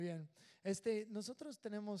bien. Nosotros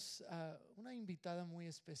tenemos una invitada muy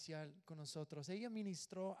especial con nosotros. Ella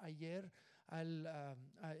ministró ayer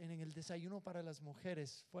en el desayuno para las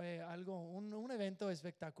mujeres. Fue un evento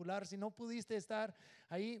espectacular. Si no pudiste estar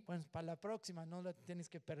ahí, pues para la próxima no la tienes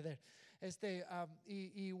que perder.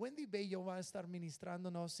 Y Wendy Bello va a estar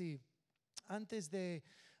ministrándonos antes del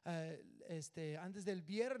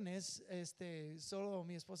viernes, solo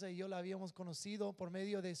mi esposa y yo la habíamos conocido por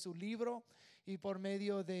medio de su libro y por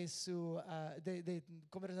medio de de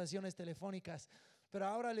conversaciones telefónicas. Pero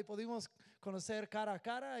ahora le pudimos conocer cara a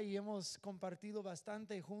cara y hemos compartido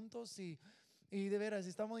bastante juntos y de veras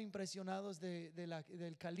estamos impresionados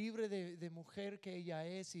del calibre de mujer que ella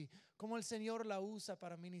es y cómo el Señor la usa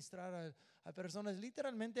para ministrar a personas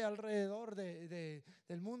literalmente alrededor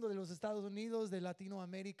del mundo, de los Estados Unidos, de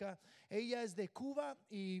Latinoamérica. Ella es de Cuba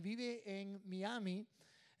y vive en Miami.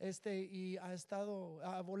 Y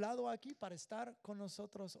ha volado aquí para estar con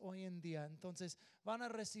nosotros hoy en día. Entonces van a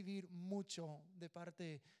recibir mucho de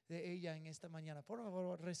parte de ella en esta mañana. Por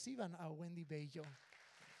favor, reciban a Wendy Bello.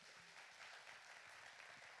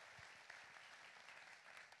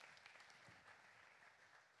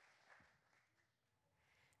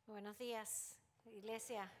 Buenos días,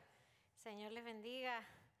 iglesia. Señor les bendiga.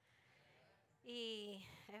 Y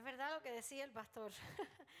es verdad lo que decía el pastor.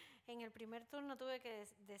 En el primer turno tuve que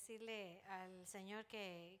decirle al Señor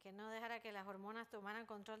que no dejara que las hormonas tomaran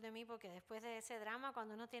control de mí, porque después de ese drama,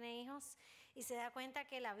 cuando uno tiene hijos y se da cuenta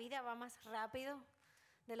que la vida va más rápido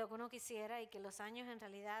de lo que uno quisiera y que los años en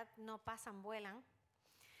realidad no pasan, vuelan,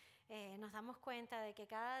 nos damos cuenta de que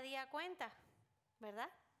cada día cuenta, ¿verdad?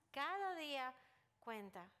 Cada día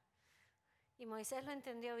cuenta. Y Moisés lo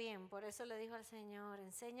entendió bien, por eso le dijo al Señor: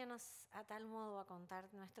 enséñanos a tal modo a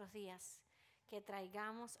contar nuestros días, que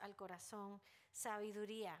traigamos al corazón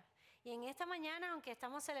sabiduría. Y en esta mañana, aunque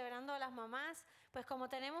estamos celebrando a las mamás, pues como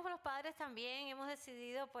tenemos los padres también, hemos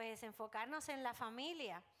decidido pues enfocarnos en la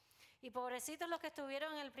familia. Y pobrecitos los que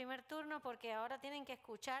estuvieron en el primer turno, porque ahora tienen que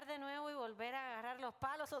escuchar de nuevo y volver a agarrar los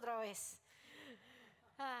palos otra vez.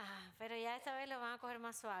 Pero ya esta vez lo van a coger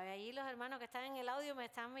más suave. Allí los hermanos que están en el audio me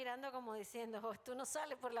están mirando como diciendo: oh, tú no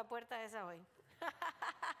sales por la puerta esa hoy.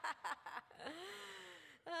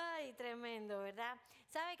 Ay, tremendo, ¿verdad?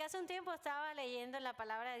 ¿Sabe que hace un tiempo estaba leyendo la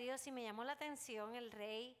palabra de Dios y me llamó la atención el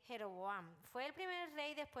rey Jeroboam? Fue el primer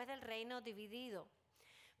rey después del reino dividido.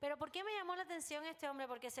 Pero ¿por qué me llamó la atención este hombre?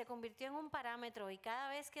 Porque se convirtió en un parámetro, y cada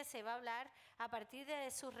vez que se va a hablar a partir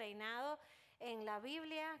de su reinado en la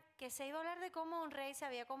Biblia, que se iba a hablar de cómo un rey se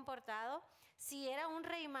había comportado, si era un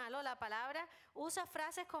rey malo, la palabra usa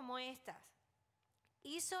frases como estas: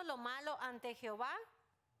 hizo lo malo ante Jehová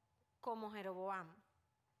como Jeroboam,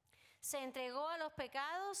 se entregó a los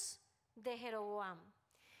pecados de Jeroboam.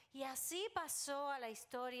 Y así pasó a la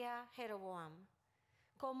historia Jeroboam,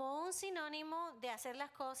 como un sinónimo de hacer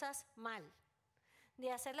las cosas mal,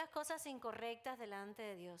 de hacer las cosas incorrectas delante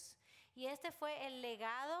de Dios. Y este fue el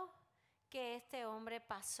legado que este hombre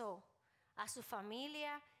pasó a su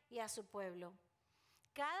familia y a su pueblo.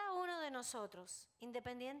 Cada uno de nosotros,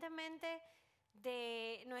 independientemente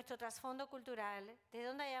de nuestro trasfondo cultural, de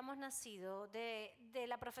donde hayamos nacido, de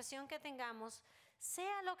la profesión que tengamos,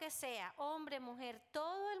 sea lo que sea, hombre, mujer,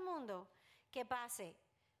 todo el mundo que pase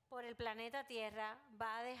por el planeta Tierra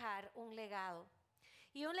va a dejar un legado.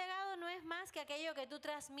 Y un legado no es más que aquello que tú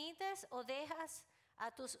transmites o dejas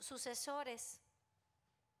a tus sucesores.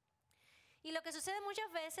 Y lo que sucede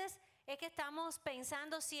muchas veces es que estamos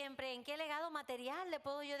pensando siempre en qué legado material le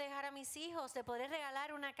puedo yo dejar a mis hijos. ¿Le podré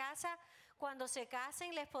regalar una casa cuando se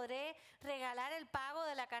casen? ¿Les podré regalar el pago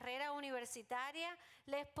de la carrera universitaria?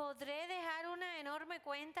 ¿Les podré dejar una enorme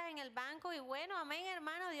cuenta en el banco? Y bueno, amén,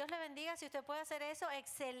 hermano, Dios le bendiga si usted puede hacer eso,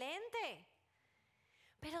 excelente.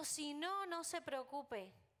 Pero si no, no se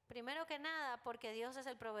preocupe. Primero que nada, porque Dios es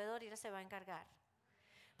el proveedor y Él se va a encargar.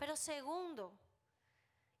 Pero segundo,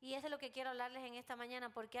 y es de lo que quiero hablarles en esta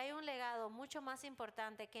mañana, porque hay un legado mucho más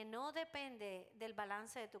importante que no depende del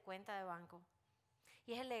balance de tu cuenta de banco.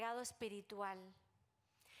 Y es el legado espiritual.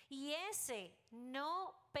 Y ese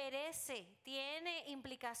no perece, tiene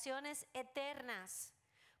implicaciones eternas,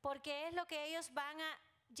 porque es lo que ellos van a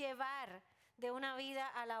llevar de una vida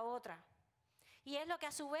a la otra. Y es lo que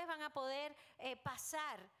a su vez van a poder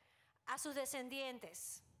pasar a sus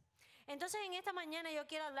descendientes. Entonces en esta mañana yo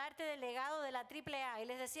quiero hablarte del legado de la AAA. Y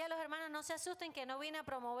les decía a los hermanos, no se asusten que no vine a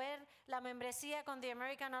promover la membresía con the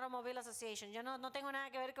American Automobile Association. Yo no tengo nada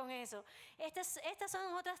que ver con eso. Estas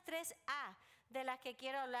son otras 3A de las que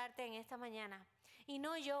quiero hablarte en esta mañana. Y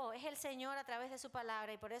no yo, es el Señor a través de su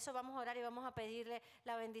palabra. Y por eso vamos a orar y vamos a pedirle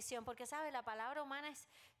la bendición. Porque, ¿sabe? La palabra humana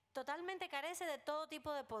totalmente carece de todo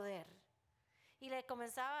tipo de poder. Y les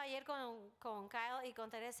comenzaba ayer con Kyle y con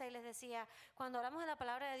Teresa y les decía, cuando hablamos de la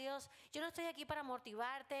palabra de Dios, yo no estoy aquí para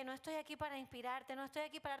motivarte, no estoy aquí para inspirarte, no estoy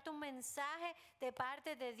aquí para darte un mensaje de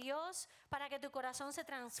parte de Dios para que tu corazón se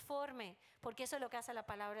transforme, porque eso es lo que hace la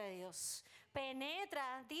palabra de Dios.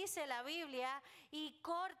 Penetra, dice la Biblia, y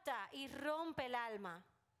corta y rompe el alma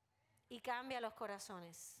y cambia los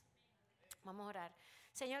corazones. Vamos a orar.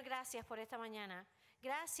 Señor, gracias por esta mañana.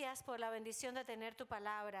 Gracias por la bendición de tener tu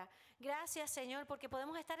palabra. Gracias, Señor, porque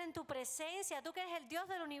podemos estar en tu presencia. Tú que eres el Dios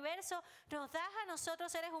del universo, nos das a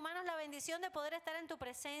nosotros, seres humanos, la bendición de poder estar en tu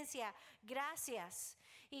presencia. Gracias.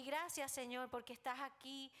 Y gracias, Señor, porque estás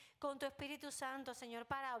aquí con tu Espíritu Santo, Señor,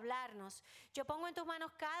 para hablarnos. Yo pongo en tus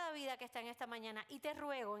manos cada vida que está en esta mañana y te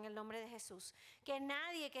ruego en el nombre de Jesús que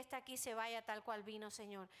nadie que está aquí se vaya tal cual vino,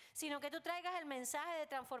 Señor, sino que tú traigas el mensaje de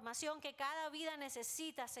transformación que cada vida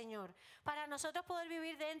necesita, Señor, para nosotros poder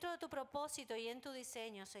vivir dentro de tu propósito y en tu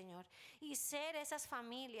diseño, Señor, y ser esas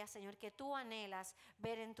familias, Señor, que tú anhelas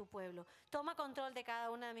ver en tu pueblo. Toma control de cada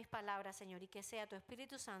una de mis palabras, Señor, y que sea tu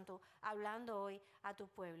Espíritu Santo hablando hoy a tu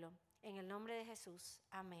pueblo. En el nombre de Jesús,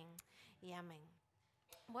 amén y amén.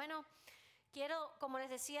 Bueno, quiero, como les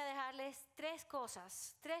decía, dejarles 3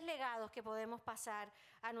 cosas, 3 legados que podemos pasar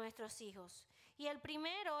a nuestros hijos. Y el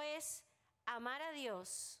primero es amar a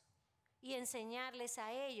Dios y enseñarles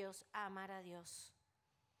a ellos a amar a Dios.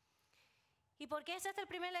 ¿Y por qué es este el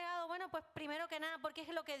primer legado? Bueno, pues primero que nada, porque es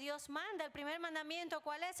lo que Dios manda. El primer mandamiento,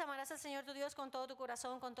 ¿cuál es? Amarás al Señor tu Dios con todo tu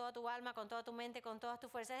corazón, con toda tu alma, con toda tu mente, con todas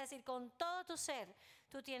tus fuerzas. Es decir, con todo tu ser,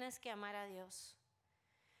 tú tienes que amar a Dios.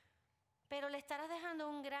 Pero le estarás dejando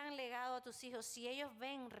un gran legado a tus hijos si ellos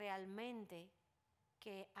ven realmente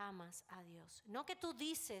que amas a Dios. No que tú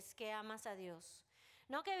dices que amas a Dios.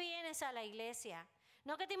 No que vienes a la iglesia.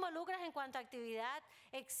 No que te involucras en cuanto actividad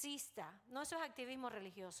exista. No, eso es activismo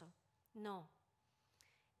religioso. No,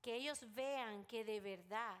 que ellos vean que de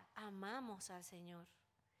verdad amamos al Señor.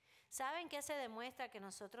 ¿Saben qué se demuestra que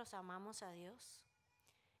nosotros amamos a Dios?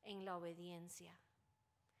 En la obediencia.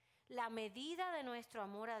 La medida de nuestro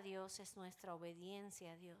amor a Dios es nuestra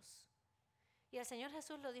obediencia a Dios. Y el Señor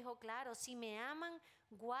Jesús lo dijo claro, si me aman,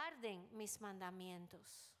 guarden mis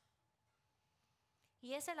mandamientos.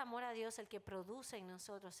 Y es el amor a Dios el que produce en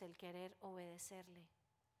nosotros el querer obedecerle.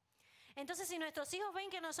 Entonces, si nuestros hijos ven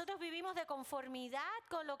que nosotros vivimos de conformidad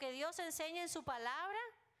con lo que Dios enseña en su palabra,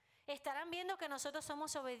 estarán viendo que nosotros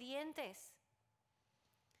somos obedientes.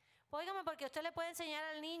 Óigame, porque usted le puede enseñar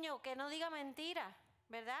al niño que no diga mentira,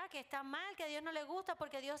 ¿verdad? Que está mal, que a Dios no le gusta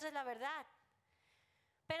porque Dios es la verdad.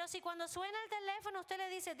 Pero si cuando suena el teléfono usted le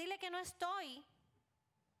dice, dile que no estoy,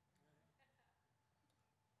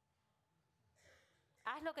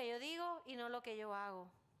 haz lo que yo digo y no lo que yo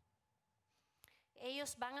hago.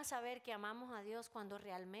 Ellos van a saber que amamos a Dios cuando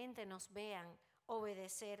realmente nos vean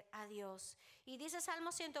obedecer a Dios. Y dice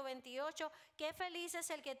Salmo 128, qué feliz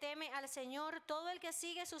es el que teme al Señor, todo el que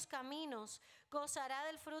sigue sus caminos gozará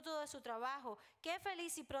del fruto de su trabajo. Qué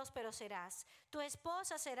feliz y próspero serás. Tu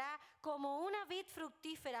esposa será como una vid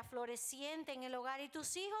fructífera floreciente en el hogar y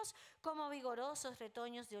tus hijos como vigorosos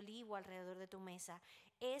retoños de olivo alrededor de tu mesa.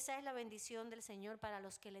 Esa es la bendición del Señor para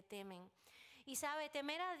los que le temen. Y sabe,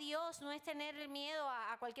 temer a Dios no es tener miedo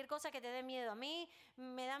a cualquier cosa que te dé miedo. A mí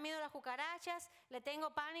me da miedo las cucarachas, le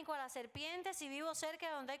tengo pánico a las serpientes y vivo cerca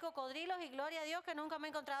de donde hay cocodrilos y gloria a Dios que nunca me he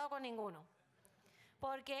encontrado con ninguno.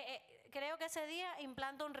 Porque creo que ese día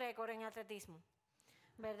implanto un récord en atletismo.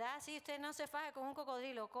 ¿Verdad? Si usted no se faje con un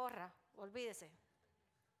cocodrilo, corra, olvídese.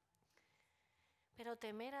 Pero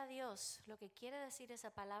temer a Dios, lo que quiere decir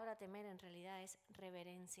esa palabra temer en realidad es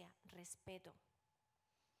reverencia, respeto.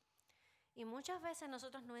 Y muchas veces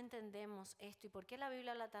nosotros no entendemos esto. ¿Y por qué la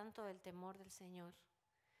Biblia habla tanto del temor del Señor?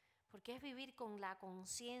 Porque es vivir con la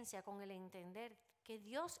conciencia, con el entender que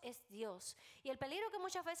Dios es Dios. Y el peligro que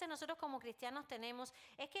muchas veces nosotros como cristianos tenemos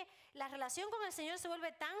es que la relación con el Señor se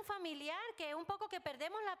vuelve tan familiar que un poco que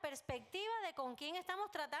perdemos la perspectiva de con quién estamos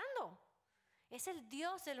tratando. Es el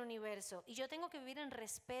Dios del universo y yo tengo que vivir en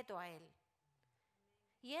respeto a Él.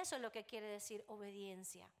 Y eso es lo que quiere decir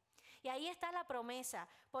obediencia. Y ahí está la promesa,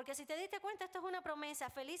 porque si te diste cuenta, esto es una promesa.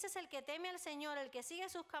 Feliz es el que teme al Señor, el que sigue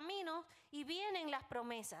sus caminos, y vienen las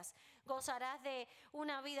promesas. Gozarás de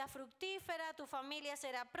una vida fructífera, tu familia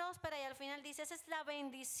será próspera, y al final dice, esa es la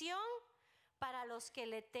bendición para los que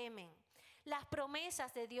le temen. Las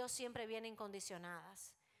promesas de Dios siempre vienen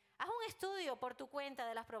condicionadas. Haz un estudio por tu cuenta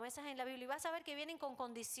de las promesas en la Biblia y vas a ver que vienen con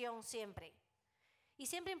condición siempre. Y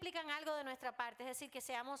siempre implican algo de nuestra parte, es decir, que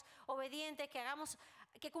seamos obedientes,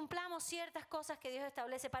 que cumplamos ciertas cosas que Dios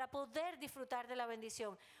establece para poder disfrutar de la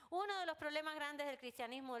bendición. Uno de los problemas grandes del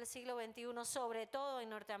cristianismo del siglo XXI, sobre todo en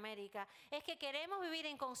Norteamérica, es que queremos vivir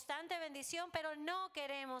en constante bendición, pero no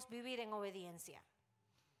queremos vivir en obediencia.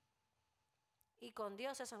 Y con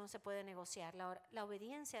Dios eso no se puede negociar. La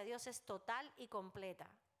obediencia a Dios es total y completa.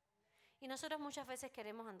 Y nosotros muchas veces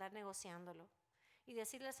queremos andar negociándolo y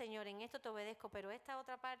decirle al Señor, en esto te obedezco, pero esta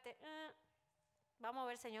otra parte, vamos a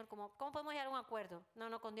ver, Señor, ¿cómo podemos llegar a un acuerdo?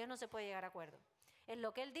 No, con Dios no se puede llegar a acuerdo. Es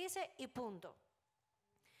lo que Él dice y punto.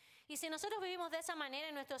 Y si nosotros vivimos de esa manera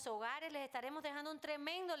en nuestros hogares, les estaremos dejando un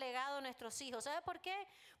tremendo legado a nuestros hijos. ¿Sabe por qué?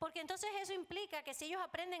 Porque entonces eso implica que si ellos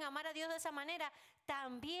aprenden a amar a Dios de esa manera,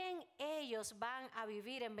 también ellos van a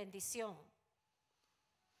vivir en bendición.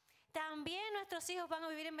 También nuestros hijos van a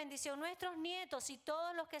vivir en bendición, nuestros nietos y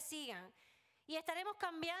todos los que sigan. Y estaremos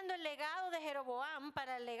cambiando el legado de Jeroboam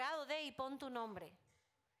para el legado de, y pon tu nombre,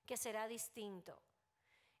 que será distinto.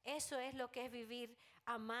 Eso es lo que es vivir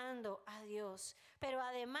amando a Dios. Pero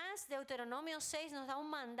además, Deuteronomio 6 nos da un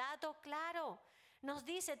mandato claro. Nos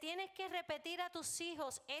dice, tienes que repetir a tus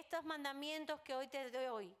hijos estos mandamientos que hoy te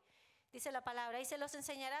doy. Dice la palabra, y se los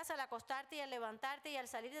enseñarás al acostarte y al levantarte y al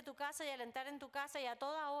salir de tu casa y al entrar en tu casa y a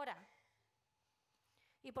toda hora.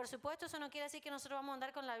 Y por supuesto eso no quiere decir que nosotros vamos a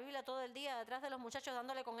andar con la Biblia todo el día detrás de los muchachos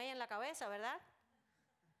dándole con ella en la cabeza, ¿verdad?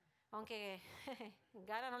 Aunque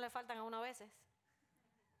ganas no le faltan a uno a veces.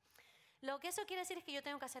 Lo que eso quiere decir es que yo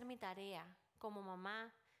tengo que hacer mi tarea como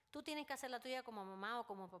mamá. Tú tienes que hacer la tuya como mamá o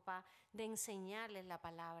como papá, de enseñarles la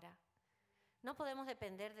palabra. No podemos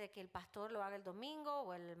depender de que el pastor lo haga el domingo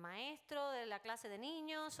o el maestro de la clase de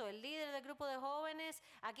niños o el líder del grupo de jóvenes.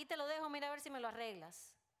 Aquí te lo dejo, mira a ver si me lo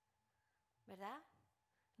arreglas. ¿Verdad?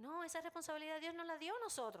 No, esa responsabilidad Dios nos la dio a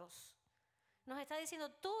nosotros. Nos está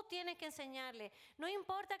diciendo, tú tienes que enseñarle. No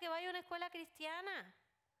importa que vaya a una escuela cristiana.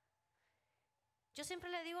 Yo siempre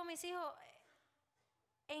le digo a mis hijos,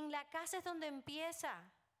 en la casa es donde empieza.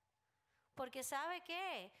 Porque ¿sabe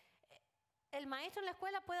qué? El maestro en la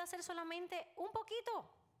escuela puede hacer solamente un poquito.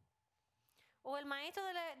 O el maestro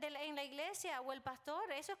en la iglesia o el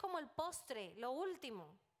pastor, eso es como el postre, lo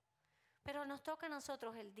último. Pero nos toca a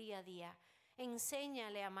nosotros el día a día.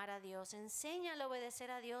 Enséñale a amar a Dios, enséñale a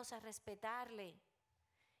obedecer a Dios, a respetarle.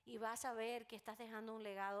 Y vas a ver que estás dejando un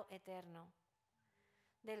legado eterno,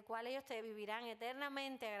 del cual ellos te vivirán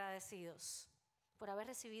eternamente agradecidos por haber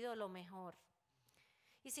recibido lo mejor.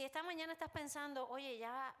 Y si esta mañana estás pensando, oye,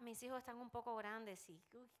 ya mis hijos están un poco grandes y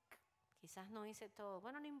quizás no hice todo.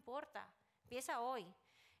 Bueno, no importa, empieza hoy,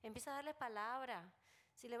 empieza a darles palabra.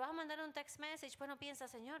 Si le vas a mandar un text message, bueno, piensa,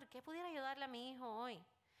 Señor, ¿qué pudiera ayudarle a mi hijo hoy?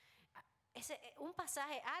 Un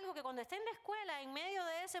pasaje, algo que cuando esté en la escuela, en medio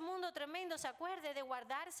de ese mundo tremendo, se acuerde de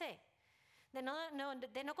guardarse,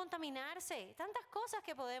 de no contaminarse. Tantas cosas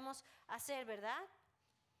que podemos hacer, ¿verdad?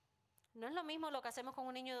 No es lo mismo lo que hacemos con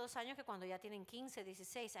un niño de 2 años que cuando ya tienen 15,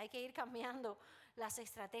 16. Hay que ir cambiando las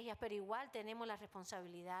estrategias, pero igual tenemos la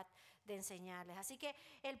responsabilidad de enseñarles. Así que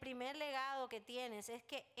el primer legado que tienes es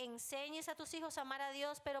que enseñes a tus hijos a amar a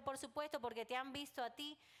Dios, pero por supuesto porque te han visto a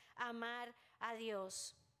ti amar a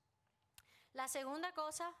Dios. La segunda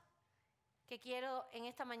cosa que quiero en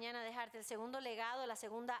esta mañana dejarte, el segundo legado, la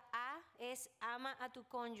segunda A, es ama a tu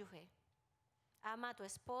cónyuge. Ama a tu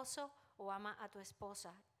esposo o ama a tu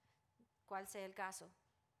esposa, cual sea el caso.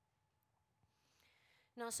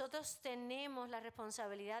 Nosotros tenemos la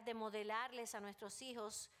responsabilidad de modelarles a nuestros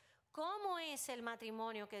hijos cómo es el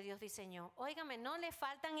matrimonio que Dios diseñó. Óigame, no le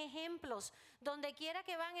faltan ejemplos. Donde quiera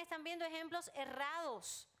que van están viendo ejemplos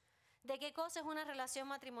errados de qué cosa es una relación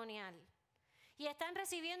matrimonial. Y están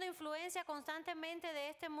recibiendo influencia constantemente de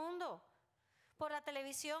este mundo. Por la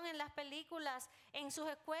televisión, en las películas, en sus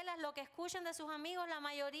escuelas, lo que escuchan de sus amigos. La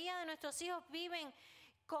mayoría de nuestros hijos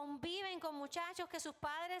conviven con muchachos que sus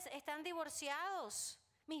padres están divorciados.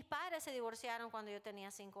 Mis padres se divorciaron cuando yo tenía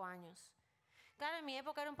 5 años. Claro, en mi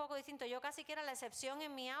época era un poco distinto. Yo casi que era la excepción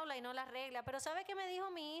en mi aula y no la regla. Pero ¿sabe qué me dijo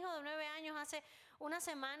mi hijo de 9 años hace unas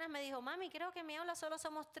semanas? Me dijo, mami, creo que en mi aula solo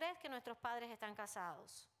somos 3 que nuestros padres están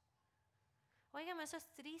casados. Óigame, eso es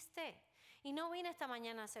triste. Y no vine esta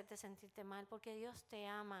mañana a hacerte sentirte mal, porque Dios te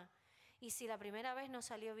ama. Y si la primera vez no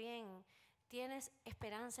salió bien, tienes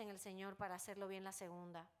esperanza en el Señor para hacerlo bien la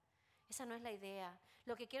segunda. Esa no es la idea.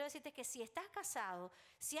 Lo que quiero decirte es que si estás casado,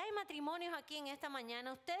 si hay matrimonios aquí en esta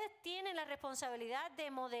mañana, ustedes tienen la responsabilidad de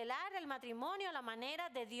modelar el matrimonio a la manera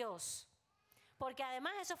de Dios. Porque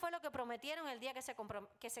además eso fue lo que prometieron el día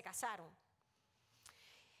que se casaron.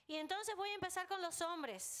 Y entonces voy a empezar con los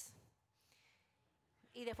hombres.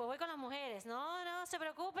 Y después voy con las mujeres. No se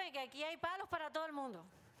preocupen, que aquí hay palos para todo el mundo.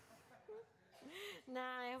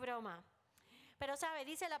 Nada, es broma. Pero sabe,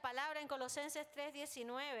 dice la palabra en Colosenses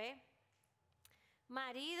 3:19,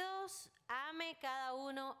 maridos, ame cada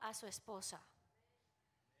uno a su esposa.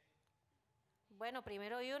 Bueno,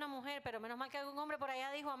 primero oí una mujer, pero menos mal que algún hombre por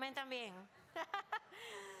allá dijo amén también.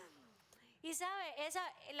 Y sabe,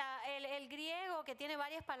 el griego que tiene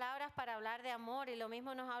varias palabras para hablar de amor, y lo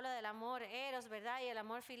mismo nos habla del amor eros, ¿verdad? Y el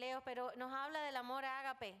amor fileos, pero nos habla del amor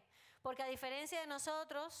ágape. Porque a diferencia de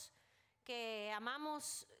nosotros, que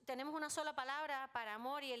amamos, tenemos una sola palabra para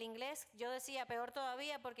amor, y el inglés, yo decía peor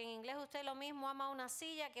todavía, porque en inglés usted lo mismo ama una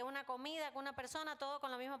silla que una comida, que una persona, todo con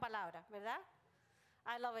la misma palabra, ¿verdad?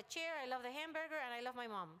 I love a chair, I love the hamburger, and I love my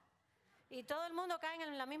mom. Y todo el mundo cae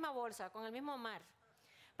en la misma bolsa, con el mismo mar.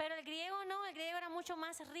 Pero el griego no, el griego era mucho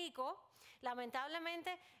más rico.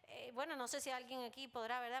 Lamentablemente, bueno, no sé si alguien aquí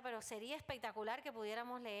podrá, ¿verdad? Pero sería espectacular que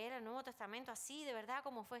pudiéramos leer el Nuevo Testamento así, de verdad,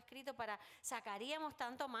 como fue escrito, sacaríamos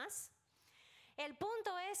tanto más. El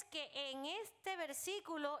punto es que en este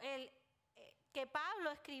versículo que Pablo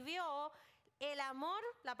escribió, el amor,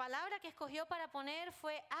 la palabra que escogió para poner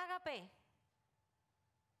fue ágape,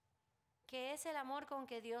 que es el amor con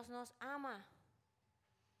que Dios nos ama.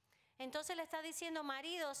 Entonces le está diciendo,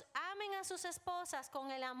 maridos, amen a sus esposas con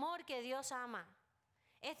el amor que Dios ama.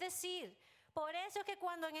 Es decir, por eso es que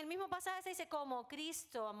cuando en el mismo pasaje se dice, como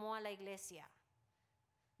Cristo amó a la iglesia.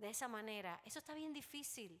 De esa manera, eso está bien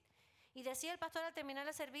difícil. Y decía el pastor al terminar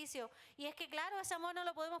el servicio, y es que claro, ese amor no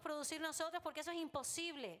lo podemos producir nosotros porque eso es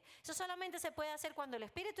imposible. Eso solamente se puede hacer cuando el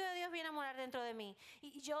Espíritu de Dios viene a morar dentro de mí.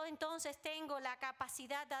 Y yo entonces tengo la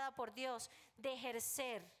capacidad dada por Dios de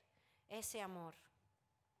ejercer ese amor.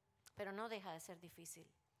 Pero no deja de ser difícil.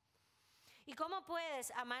 ¿Y cómo puedes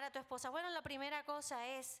amar a tu esposa? Bueno, la primera cosa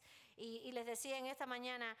es, y les decía en esta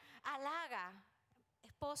mañana, halaga,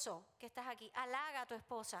 esposo que estás aquí, halaga a tu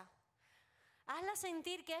esposa. Hazla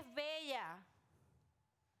sentir que es bella.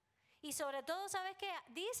 Y sobre todo, ¿sabes qué?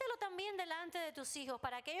 Díselo también delante de tus hijos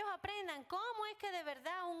para que ellos aprendan cómo es que de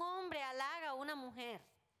verdad un hombre halaga a una mujer.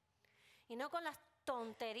 Y no con las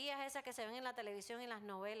tonterías esas que se ven en la televisión y en las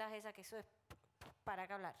novelas esas que eso es para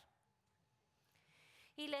qué hablar.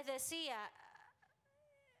 Y les decía,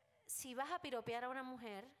 si vas a piropear a una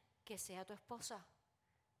mujer, que sea tu esposa.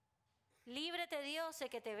 Líbrete Dios de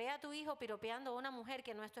que te vea tu hijo piropeando a una mujer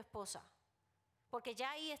que no es tu esposa. Porque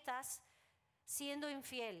ya ahí estás siendo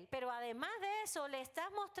infiel. Pero además de eso, le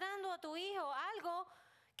estás mostrando a tu hijo algo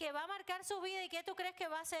que va a marcar su vida. ¿Y qué tú crees que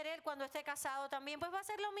va a hacer él cuando esté casado también? Pues va a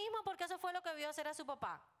hacer lo mismo porque eso fue lo que vio hacer a su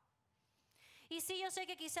papá. Y sí, yo sé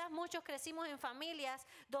que quizás muchos crecimos en familias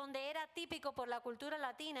donde era típico por la cultura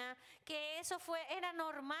latina que eso era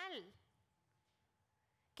normal.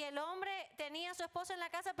 Que el hombre tenía a su esposa en la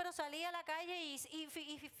casa pero salía a la calle y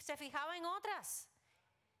se fijaba en otras.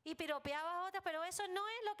 Y piropeaba a otras, pero eso no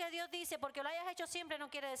es lo que Dios dice. Porque lo hayas hecho siempre no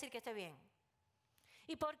quiere decir que esté bien.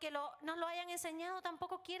 Y porque nos lo hayan enseñado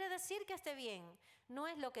tampoco quiere decir que esté bien. No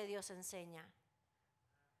es lo que Dios enseña.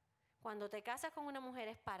 Cuando te casas con una mujer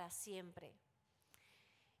es para siempre.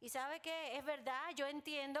 Y ¿sabe qué? Es verdad, yo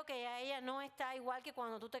entiendo que ella no está igual que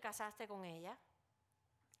cuando tú te casaste con ella.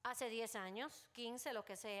 Hace 10 años, 15, los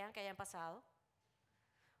que sean, que hayan pasado.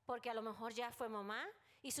 Porque a lo mejor ya fue mamá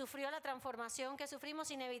y sufrió la transformación que sufrimos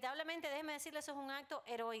inevitablemente. Déjenme decirles, eso es un acto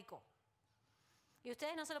heroico. Y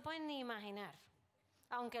ustedes no se lo pueden ni imaginar,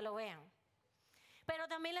 aunque lo vean. Pero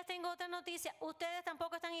también les tengo otra noticia. Ustedes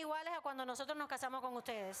tampoco están iguales a cuando nosotros nos casamos con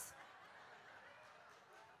ustedes.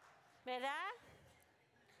 ¿Verdad?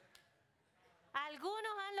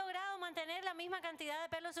 Algunos han logrado mantener la misma cantidad de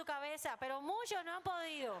pelo en su cabeza, pero muchos no han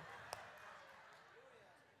podido.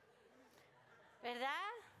 ¿Verdad?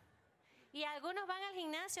 Y algunos van al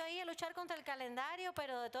gimnasio ahí a luchar contra el calendario,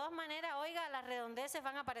 pero de todas maneras, oiga, las redondeces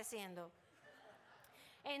van apareciendo.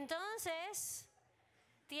 Entonces,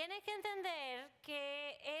 tienes que entender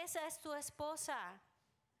que esa es tu esposa.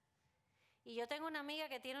 Y yo tengo una amiga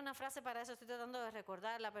que tiene una frase para eso, estoy tratando de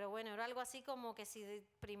recordarla, pero bueno, era algo así como que si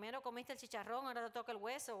primero comiste el chicharrón, ahora te toca el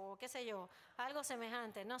hueso, o qué sé yo, algo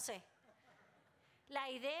semejante, no sé. La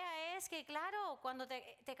idea es que, claro, cuando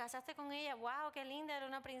te casaste con ella, wow, qué linda, era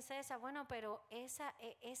una princesa, bueno, pero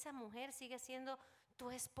esa mujer sigue siendo tu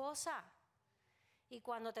esposa. Y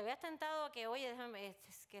cuando te veas tentado a que, oye, déjame,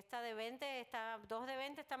 que esta de 20, 2 de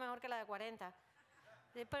 20 está mejor que la de 40.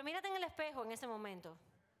 Pero mírate en el espejo en ese momento.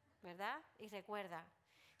 ¿Verdad? Y recuerda,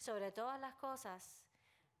 sobre todas las cosas,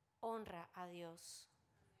 honra a Dios.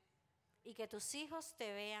 Y que tus hijos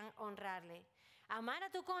te vean honrarle. Amar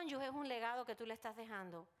a tu cónyuge es un legado que tú le estás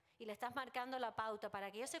dejando. Y le estás marcando la pauta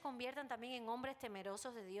para que ellos se conviertan también en hombres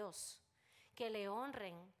temerosos de Dios. Que le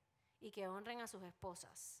honren y que honren a sus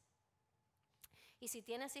esposas. Y si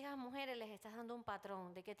tienes hijas mujeres, les estás dando un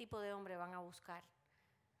patrón de qué tipo de hombre van a buscar.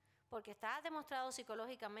 Porque está demostrado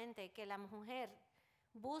psicológicamente que la mujer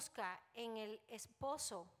busca en el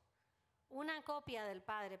esposo una copia del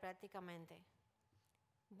padre prácticamente.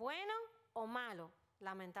 Bueno o malo,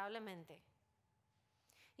 lamentablemente.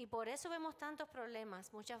 Y por eso vemos tantos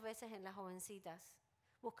problemas muchas veces en las jovencitas,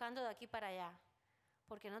 buscando de aquí para allá,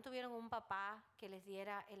 porque no tuvieron un papá que les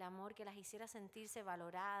diera el amor, que las hiciera sentirse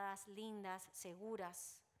valoradas, lindas,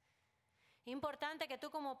 seguras. Es importante que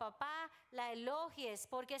tú como papá la elogies,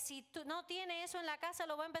 porque si tú no tienes eso en la casa,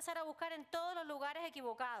 lo va a empezar a buscar en todos los lugares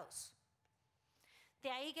equivocados.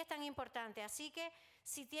 De ahí que es tan importante. Así que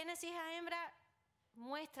si tienes hija hembra,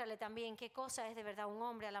 muéstrale también qué cosa es de verdad un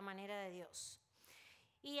hombre a la manera de Dios.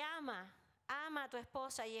 Y ama a tu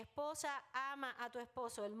esposa, y esposa ama a tu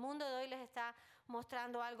esposo. El mundo de hoy les está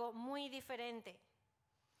mostrando algo muy diferente.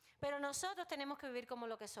 Pero nosotros tenemos que vivir como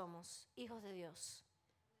lo que somos, hijos de Dios.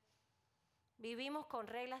 Vivimos con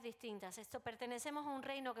reglas distintas. Pertenecemos a un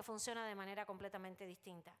reino que funciona de manera completamente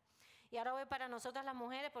distinta. Y ahora voy para nosotras las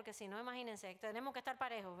mujeres, porque si no, imagínense, tenemos que estar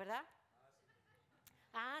parejos, ¿verdad?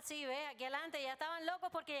 Sí, ve, aquí adelante ya estaban locos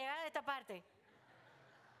porque llegara a esta parte.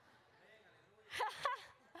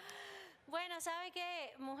 Bueno, ¿sabe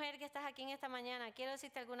qué, mujer que estás aquí en esta mañana? Quiero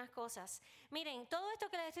decirte algunas cosas. Miren, todo esto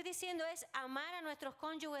que les estoy diciendo es amar a nuestros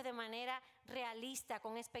cónyuges de manera realista,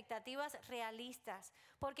 con expectativas realistas.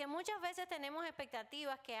 Porque muchas veces tenemos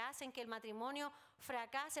expectativas que hacen que el matrimonio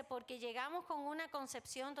fracase porque llegamos con una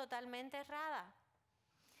concepción totalmente errada.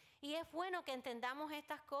 Y es bueno que entendamos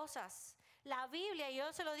estas cosas. La Biblia, y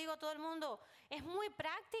yo se lo digo a todo el mundo, es muy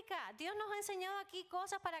práctica. Dios nos ha enseñado aquí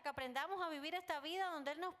cosas para que aprendamos a vivir esta vida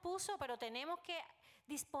donde Él nos puso, pero tenemos que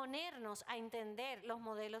disponernos a entender los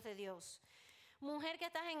modelos de Dios. Mujer que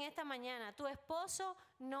estás en esta mañana, tu esposo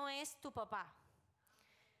no es tu papá.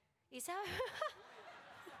 ¿Y sabes?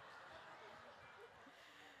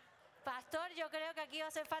 Pastor, yo creo que aquí va a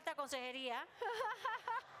hacer falta consejería.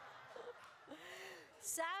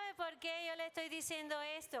 ¿Sabe por qué yo le estoy diciendo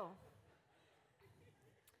esto?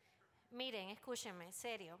 Miren, escúchenme,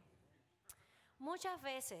 serio. Muchas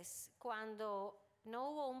veces cuando no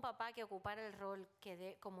hubo un papá que ocupara el rol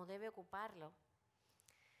como debe ocuparlo,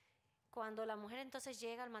 cuando la mujer entonces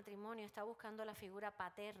llega al matrimonio, está buscando la figura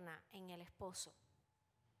paterna en el esposo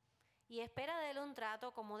y espera de él un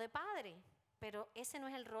trato como de padre, pero ese no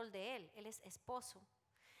es el rol de él es esposo.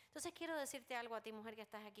 Entonces quiero decirte algo a ti, mujer que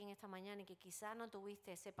estás aquí en esta mañana y que quizá no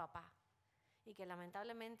tuviste ese papá y que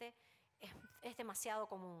lamentablemente es demasiado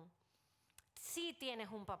común. Sí tienes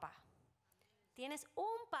un papá. Tienes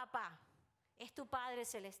un papá. Es tu Padre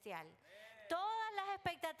Celestial. Todas las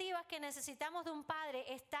expectativas que necesitamos de un padre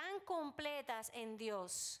están completas en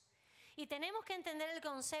Dios. Y tenemos que entender el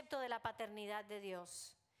concepto de la paternidad de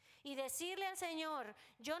Dios. Y decirle al Señor,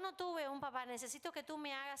 yo no tuve un papá, necesito que tú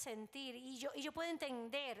me hagas sentir y yo puedo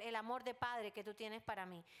entender el amor de padre que tú tienes para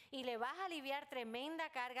mí. Y le vas a aliviar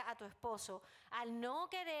tremenda carga a tu esposo al no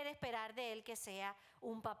querer esperar de él que sea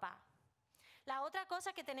un papá. La otra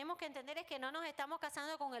cosa que tenemos que entender es que no nos estamos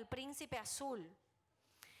casando con el príncipe azul.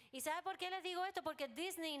 ¿Y sabe por qué les digo esto? Porque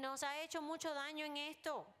Disney nos ha hecho mucho daño en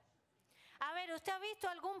esto. A ver, ¿usted ha visto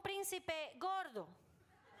algún príncipe gordo?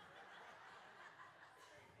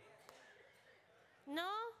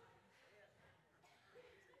 ¿No?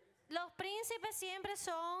 Los príncipes siempre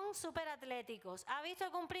son súper atléticos. ¿Ha visto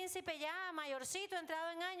algún príncipe ya mayorcito,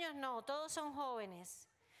 entrado en años? No, todos son jóvenes.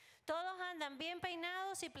 Todos andan bien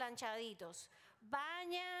peinados y planchaditos.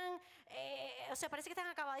 Bañan, parece que están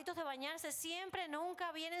acabaditos de bañarse siempre,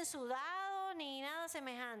 nunca vienen sudados ni nada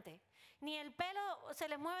semejante. Ni el pelo se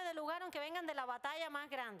les mueve del lugar aunque vengan de la batalla más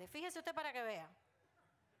grande. Fíjese usted para que vea.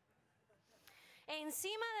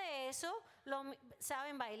 Encima de eso,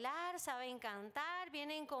 saben bailar, saben cantar,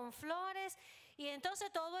 vienen con flores y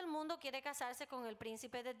entonces todo el mundo quiere casarse con el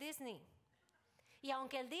príncipe de Disney. Y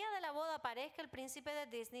aunque el día de la boda aparezca el príncipe de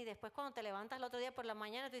Disney, después cuando te levantas el otro día por la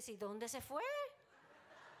mañana, tú dices, ¿dónde se fue?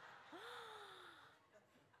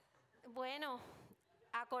 Bueno,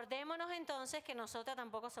 acordémonos entonces que nosotras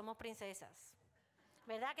tampoco somos princesas,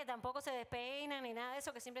 ¿verdad? Que tampoco se despeinan ni nada de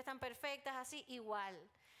eso, que siempre están perfectas, así, igual.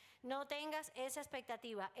 No tengas esa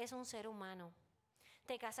expectativa, es un ser humano.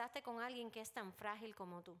 Te casaste con alguien que es tan frágil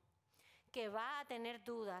como tú, que va a tener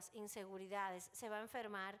dudas, inseguridades, se va a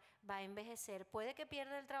enfermar, va a envejecer, puede que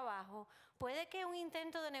pierda el trabajo, puede que un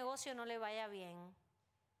intento de negocio no le vaya bien,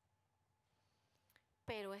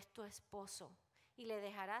 pero es tu esposo y le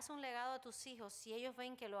dejarás un legado a tus hijos si ellos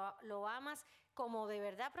ven que lo amas como de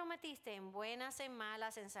verdad prometiste, en buenas, en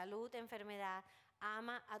malas, en salud, enfermedad.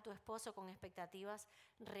 Ama a tu esposo con expectativas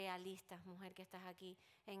realistas, mujer que estás aquí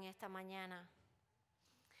en esta mañana.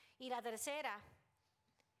 Y la tercera,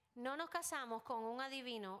 no nos casamos con un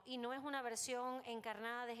adivino y no es una versión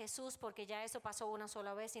encarnada de Jesús porque ya eso pasó una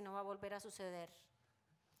sola vez y no va a volver a suceder.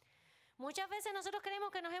 Muchas veces nosotros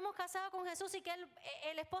creemos que nos hemos casado con Jesús y que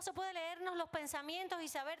el esposo puede leernos los pensamientos y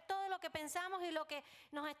saber todo lo que pensamos y lo que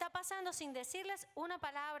nos está pasando sin decirles una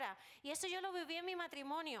palabra. Y eso yo lo viví en mi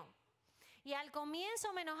matrimonio. Y al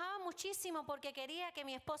comienzo me enojaba muchísimo porque quería que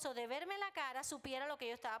mi esposo, de verme la cara, supiera lo que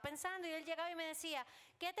yo estaba pensando. Y él llegaba y me decía,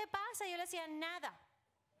 ¿qué te pasa? Y yo le decía, nada.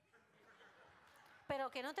 ¿Pero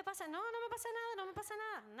que no te pasa? No, no me pasa nada, no me pasa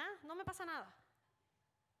nada, no me pasa nada.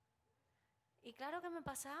 Y claro que me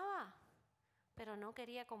pasaba, pero no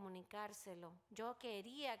quería comunicárselo. Yo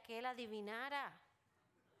quería que él adivinara.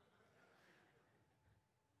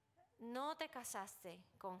 No te casaste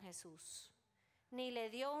con Jesús, ni le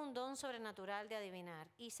dio un don sobrenatural de adivinar.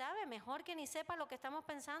 Y sabe, mejor que ni sepa lo que estamos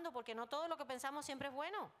pensando, porque no todo lo que pensamos siempre es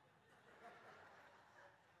bueno.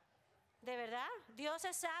 De verdad, Dios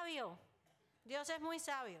es sabio. Dios es muy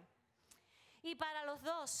sabio. Y para los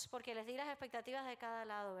dos, porque les di las expectativas de cada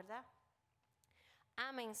lado, ¿verdad?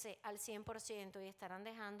 Ámense al 100% y estarán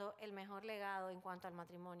dejando el mejor legado en cuanto al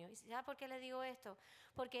matrimonio. ¿Y sabe por qué les digo esto?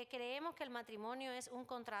 Porque creemos que el matrimonio es un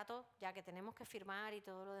contrato, ya que tenemos que firmar y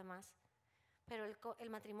todo lo demás. Pero el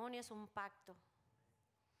matrimonio es un pacto.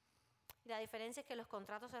 Y la diferencia es que los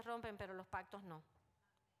contratos se rompen, pero los pactos no.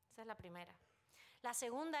 Esa es la primera. La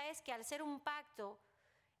segunda es que al ser un pacto,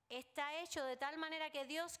 está hecho de tal manera que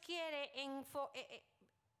Dios quiere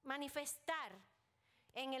manifestar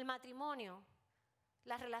en el matrimonio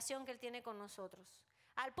la relación que Él tiene con nosotros.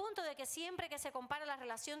 Al punto de que siempre que se compara la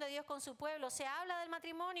relación de Dios con su pueblo, se habla del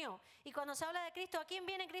matrimonio. Y cuando se habla de Cristo, ¿a quién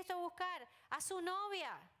viene Cristo a buscar? A su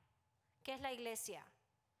novia, que es la iglesia,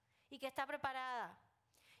 y que está preparada.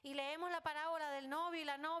 Y leemos la parábola del novio y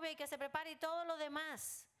la novia y que se prepara y todo lo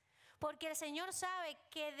demás. Porque el Señor sabe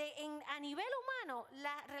que a nivel humano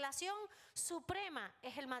la relación suprema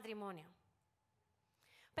es el matrimonio.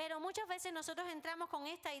 Pero muchas veces nosotros entramos con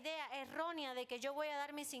esta idea errónea de que yo voy a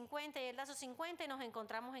dar mis 50 y él da sus 50 y nos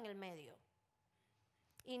encontramos en el medio.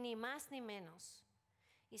 Y ni más ni menos.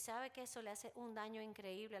 Y sabe que eso le hace un daño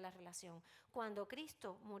increíble a la relación. Cuando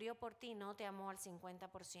Cristo murió por ti, no te amó al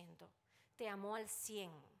 50%, te amó al 100%.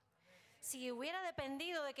 Si hubiera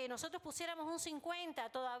dependido de que nosotros pusiéramos un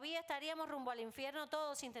 50, todavía estaríamos rumbo al infierno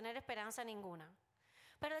todos sin tener esperanza ninguna.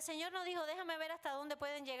 Pero el Señor no dijo, déjame ver hasta dónde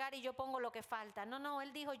pueden llegar y yo pongo lo que falta. No,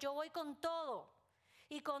 Él dijo, yo voy con todo.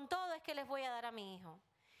 Y con todo es que les voy a dar a mi hijo.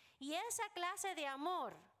 Y esa clase de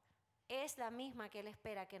amor es la misma que Él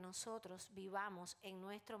espera que nosotros vivamos en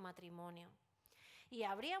nuestro matrimonio. Y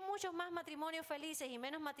habría muchos más matrimonios felices y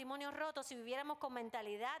menos matrimonios rotos si viviéramos con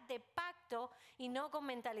mentalidad de pacto y no con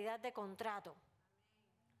mentalidad de contrato.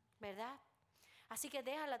 ¿Verdad? Así que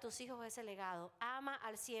déjale a tus hijos ese legado. Ama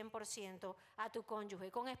al 100% a tu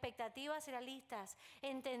cónyuge, con expectativas realistas,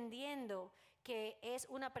 entendiendo que es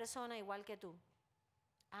una persona igual que tú.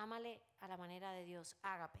 Ámale a la manera de Dios,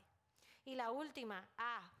 ágape. Y la última,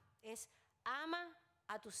 es ama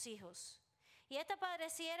a tus hijos. Y esta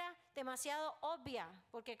pareciera demasiado obvia,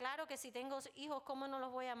 porque claro que si tengo hijos, ¿cómo no los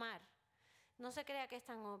voy a amar? No se crea que es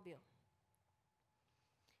tan obvio.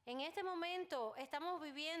 En este momento estamos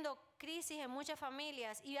viviendo crisis en muchas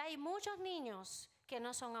familias y hay muchos niños que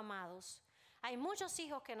no son amados. Hay muchos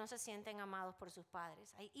hijos que no se sienten amados por sus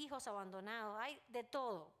padres. Hay hijos abandonados, hay de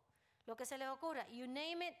todo. Lo que se les ocurra, you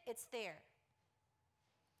name it, it's there.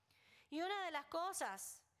 Y una de las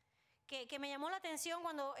cosas que me llamó la atención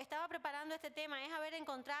cuando estaba preparando este tema es haber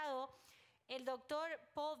encontrado el doctor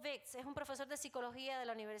Paul Vicks, es un profesor de psicología de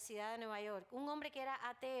la Universidad de Nueva York, un hombre que era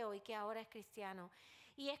ateo y que ahora es cristiano.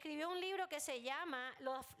 Y escribió un libro que se llama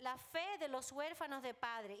La fe de los huérfanos de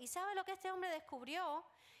padre. ¿Y sabe lo que este hombre descubrió?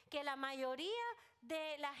 Que la mayoría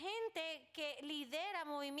de la gente que lidera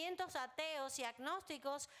movimientos ateos y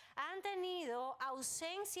agnósticos han tenido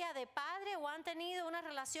ausencia de padre o han tenido una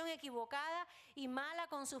relación equivocada y mala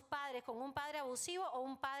con sus padres, con un padre abusivo o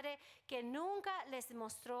un padre que nunca les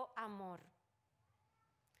mostró amor.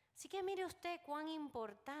 Así que mire usted cuán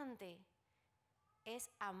importante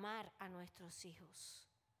es amar a nuestros hijos,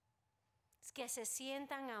 que se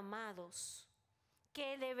sientan amados,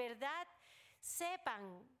 que de verdad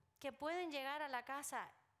sepan que pueden llegar a la casa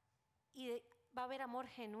y va a haber amor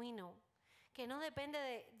genuino, que no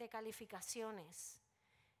depende de calificaciones,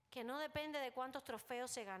 que no depende de cuántos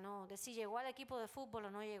trofeos se ganó, de si llegó al equipo de fútbol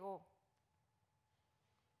o no llegó.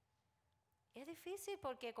 Es difícil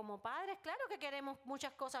porque como padres, claro que queremos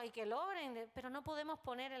muchas cosas y que logren, pero no podemos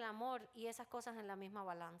poner el amor y esas cosas en la misma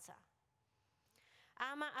balanza.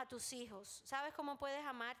 Ama a tus hijos. ¿Sabes cómo puedes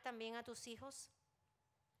amar también a tus hijos?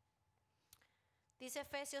 Dice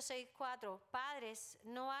Efesios 6:4, padres,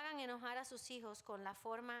 no hagan enojar a sus hijos con la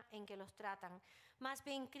forma en que los tratan, más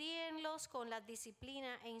bien críenlos con la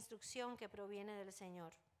disciplina e instrucción que proviene del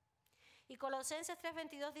Señor. Y Colosenses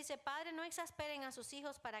 3:22 dice, padres, no exasperen a sus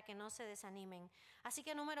hijos para que no se desanimen. Así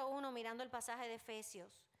que número 1, mirando el pasaje de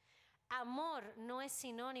Efesios, amor no es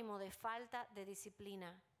sinónimo de falta de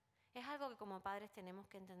disciplina. Es algo que como padres tenemos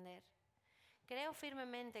que entender. Creo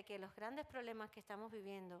firmemente que los grandes problemas que estamos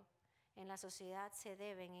viviendo en la sociedad se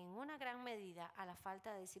deben en una gran medida a la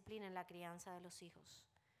falta de disciplina en la crianza de los hijos.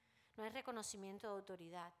 No hay reconocimiento de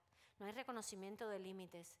autoridad, no hay reconocimiento de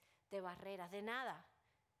límites, de barreras, de nada.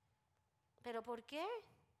 ¿Pero por qué?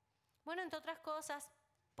 Bueno, entre otras cosas,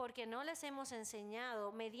 porque no les hemos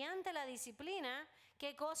enseñado mediante la disciplina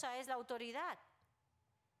qué cosa es la autoridad.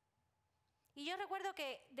 Y yo recuerdo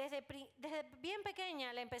que desde bien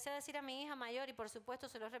pequeña le empecé a decir a mi hija mayor, y por supuesto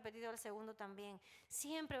se lo he repetido al segundo también,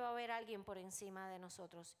 siempre va a haber alguien por encima de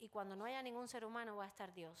nosotros. Y cuando no haya ningún ser humano va a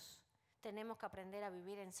estar Dios. Tenemos que aprender a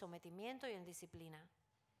vivir en sometimiento y en disciplina.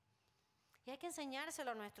 Y hay que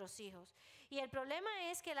enseñárselo a nuestros hijos. Y el problema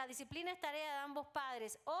es que la disciplina es tarea de ambos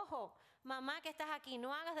padres. Ojo, mamá que estás aquí,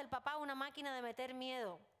 no hagas del papá una máquina de meter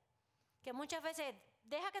miedo. Que muchas veces,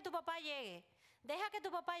 deja que tu papá llegue. Deja que tu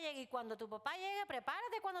papá llegue y cuando tu papá llegue,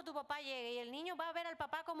 prepárate cuando tu papá llegue y el niño va a ver al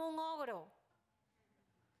papá como un ogro.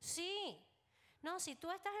 Sí. No, si tú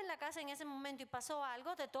estás en la casa en ese momento y pasó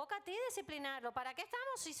algo, te toca a ti disciplinarlo. ¿Para qué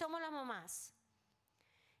estamos si somos las mamás?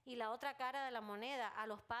 Y la otra cara de la moneda a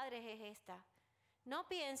los padres es esta. No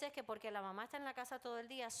pienses que porque la mamá está en la casa todo el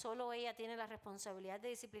día, solo ella tiene la responsabilidad de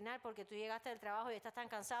disciplinar porque tú llegaste del trabajo y estás tan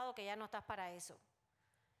cansado que ya no estás para eso.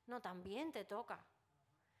 No, también te toca.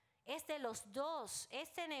 Es de los dos.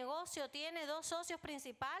 Este negocio tiene dos socios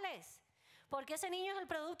principales, porque ese niño es el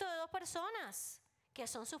producto de dos personas, que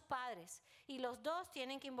son sus padres, y los dos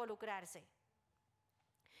tienen que involucrarse.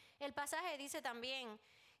 El pasaje dice también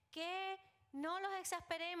que no los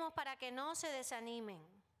exasperemos para que no se desanimen.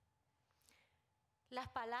 Las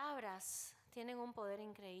palabras tienen un poder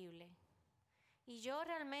increíble. Y yo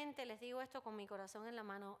realmente les digo esto con mi corazón en la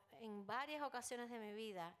mano. En varias ocasiones de mi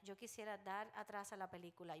vida yo quisiera dar atrás a la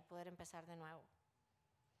película y poder empezar de nuevo.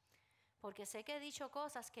 Porque sé que he dicho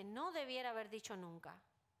cosas que no debiera haber dicho nunca.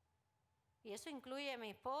 Y eso incluye a mi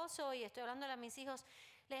esposo y estoy hablándole a mis hijos.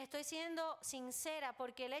 Les estoy siendo sincera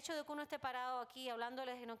porque el hecho de que uno esté parado aquí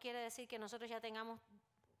hablándoles no quiere decir que nosotros ya tengamos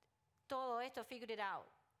todo esto figured out.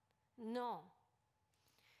 No.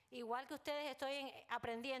 Igual que ustedes estoy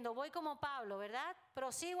aprendiendo, voy como Pablo, ¿verdad?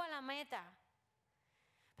 Prosigo a la meta.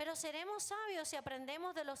 Pero seremos sabios si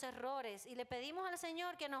aprendemos de los errores y le pedimos al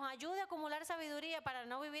Señor que nos ayude a acumular sabiduría para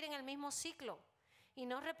no vivir en el mismo ciclo y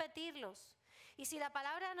no repetirlos. Y si la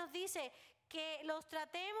palabra nos dice que los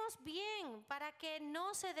tratemos bien para que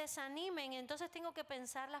no se desanimen, entonces tengo que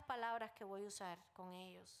pensar las palabras que voy a usar con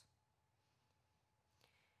ellos.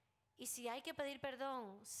 Y si hay que pedir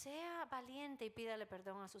perdón, sea valiente y pídale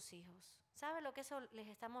perdón a sus hijos. ¿Sabe lo que eso les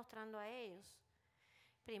está mostrando a ellos?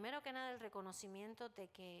 Primero que nada, el reconocimiento de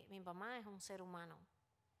que mi mamá es un ser humano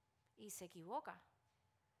y se equivoca.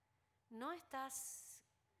 No estás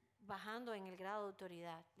bajando en el grado de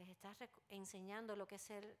autoridad, les estás enseñando lo que es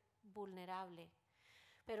ser vulnerable.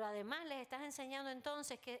 Pero además les estás enseñando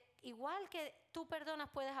entonces que igual que tú perdonas,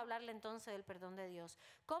 puedes hablarle entonces del perdón de Dios.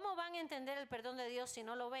 ¿Cómo van a entender el perdón de Dios si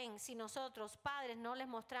no lo ven? Si nosotros, padres, no les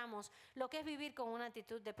mostramos lo que es vivir con una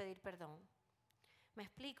actitud de pedir perdón. ¿Me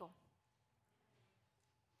explico?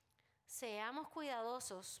 Seamos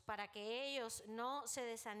cuidadosos para que ellos no se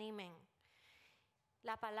desanimen.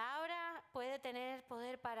 La palabra puede tener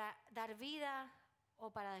poder para dar vida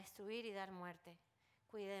o para destruir y dar muerte.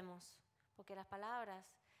 Cuidemos, porque las palabras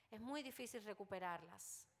es muy difícil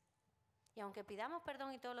recuperarlas. Y aunque pidamos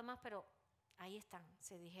perdón y todo lo demás, pero ahí están,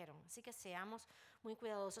 se dijeron. Así que seamos muy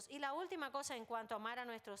cuidadosos. Y la última cosa en cuanto a amar a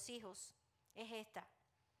nuestros hijos es esta.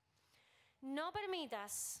 No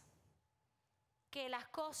permitas que las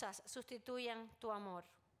cosas sustituyan tu amor.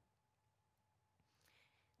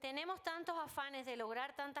 Tenemos tantos afanes de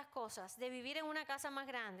lograr tantas cosas, de vivir en una casa más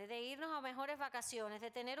grande, de irnos a mejores vacaciones,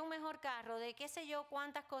 de tener un mejor carro, de qué sé yo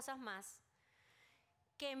cuántas cosas más,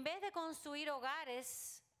 que en vez de construir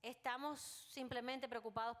hogares, estamos simplemente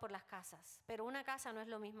preocupados por las casas. Pero una casa no es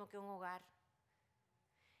lo mismo que un hogar.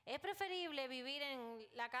 Es preferible vivir en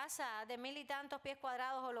la casa de 1,000 y tantos pies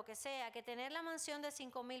cuadrados o lo que sea, que tener la mansión de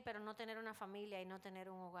 5,000 pero no tener una familia y no tener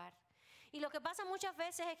un hogar. Y lo que pasa muchas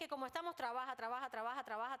veces es que como estamos trabaja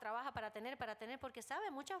para tener, porque sabe,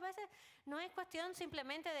 muchas veces no es cuestión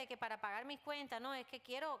simplemente de que para pagar mis cuentas, no, es que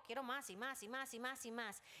quiero más y más y más y más y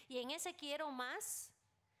más. Y en ese quiero más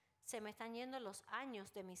se me están yendo los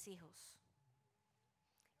años de mis hijos.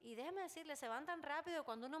 Y déjeme decirle, se van tan rápido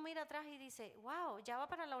cuando uno mira atrás y dice, wow, ya va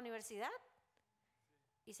para la universidad.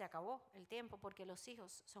 Y se acabó el tiempo, porque los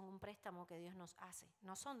hijos son un préstamo que Dios nos hace,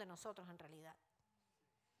 no son de nosotros en realidad,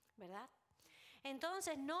 ¿verdad?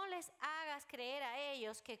 Entonces no les hagas creer a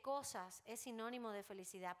ellos que cosas es sinónimo de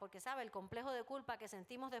felicidad, porque sabe, el complejo de culpa que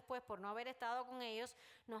sentimos después por no haber estado con ellos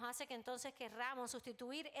nos hace que entonces querramos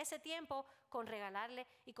sustituir ese tiempo con regalarle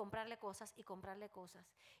y comprarle cosas y comprarle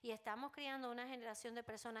cosas. Y estamos criando una generación de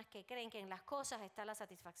personas que creen que en las cosas está la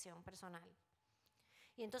satisfacción personal.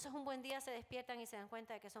 Y entonces un buen día se despiertan y se dan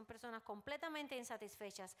cuenta de que son personas completamente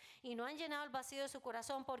insatisfechas y no han llenado el vacío de su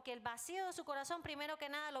corazón, porque el vacío de su corazón primero que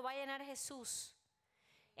nada lo va a llenar Jesús.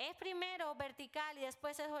 Es primero vertical y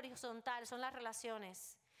después es horizontal, son las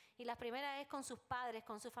relaciones. Y la primera es con sus padres,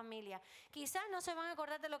 con su familia. Quizás no se van a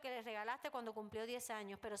acordar de lo que les regalaste cuando cumplió 10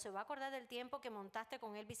 años, pero se va a acordar del tiempo que montaste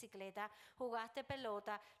con él bicicleta, jugaste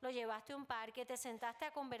pelota, lo llevaste a un parque, te sentaste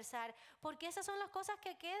a conversar, porque esas son las cosas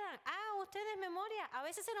que quedan. Ustedes memoria. A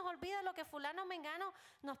veces se nos olvida lo que fulano mengano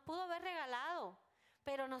nos pudo haber regalado,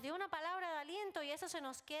 pero nos dio una palabra de aliento y eso se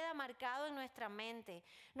nos queda marcado en nuestra mente.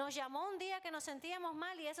 Nos llamó un día que nos sentíamos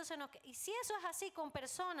mal y eso se nos... Y si eso es así con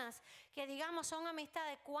personas que digamos son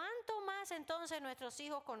amistades, ¿cuánto más entonces nuestros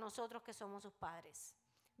hijos con nosotros que somos sus padres?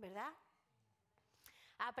 ¿Verdad?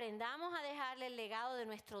 Aprendamos a dejarle el legado de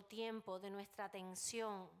nuestro tiempo, de nuestra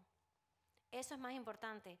atención. Eso es más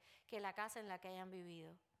importante que la casa en la que hayan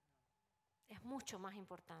vivido. Es mucho más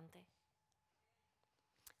importante.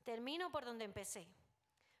 Termino por donde empecé.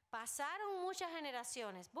 Pasaron muchas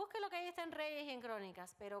generaciones. Busque lo que ahí está en Reyes y en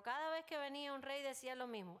Crónicas. Pero cada vez que venía un rey decía lo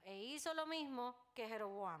mismo. E hizo lo mismo que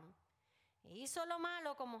Jeroboam. E hizo lo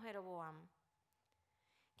malo como Jeroboam.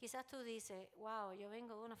 Quizás tú dices, wow, yo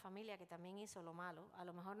vengo de una familia que también hizo lo malo. A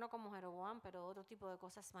lo mejor no como Jeroboam, pero otro tipo de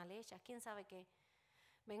cosas mal hechas. ¿Quién sabe qué?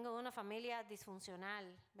 Vengo de una familia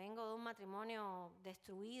disfuncional. Vengo de un matrimonio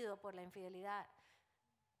destruido por la infidelidad.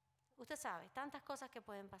 Usted sabe, tantas cosas que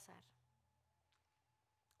pueden pasar.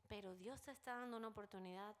 Pero Dios te está dando una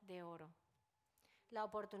oportunidad de oro. La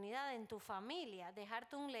oportunidad de en tu familia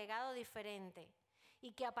dejarte un legado diferente.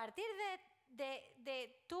 Y que a partir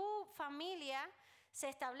de tu familia se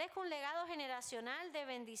establezca un legado generacional de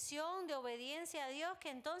bendición, de obediencia a Dios, que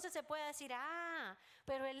entonces se pueda decir,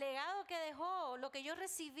 pero el legado que dejó, lo que yo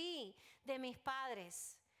recibí de mis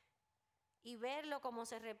padres, y verlo como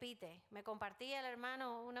se repite. Me compartía el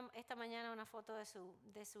hermano esta mañana una foto de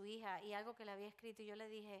su hija y algo que le había escrito, y yo le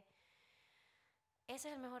dije, ese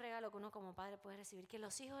es el mejor regalo que uno como padre puede recibir, que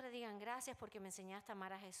los hijos le digan, gracias porque me enseñaste a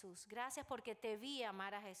amar a Jesús, gracias porque te vi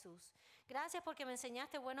amar a Jesús, gracias porque me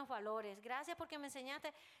enseñaste buenos valores, gracias porque me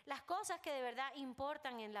enseñaste las cosas que de verdad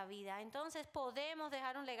importan en la vida. Entonces podemos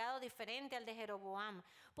dejar un legado diferente al de Jeroboam,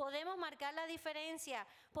 podemos marcar la diferencia,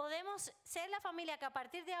 podemos ser la familia que a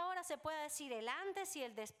partir de ahora se pueda decir el antes y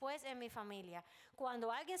el después en mi familia. Cuando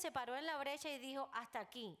alguien se paró en la brecha y dijo, hasta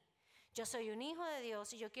aquí. Yo soy un hijo de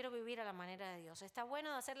Dios y yo quiero vivir a la manera de Dios. Está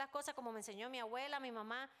bueno de hacer las cosas como me enseñó mi abuela, mi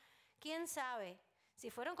mamá. ¿Quién sabe?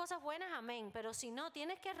 Si fueron cosas buenas, amén. Pero si no,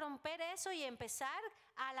 tienes que romper eso y empezar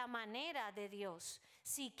a la manera de Dios.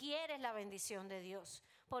 Si quieres la bendición de Dios.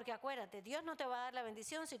 Porque acuérdate, Dios no te va a dar la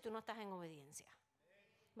bendición si tú no estás en obediencia.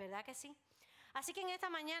 ¿Verdad que sí? Así que en esta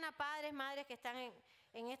mañana, padres, madres que están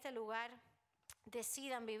en este lugar,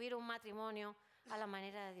 decidan vivir un matrimonio a la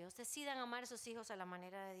manera de Dios. Decidan amar a sus hijos a la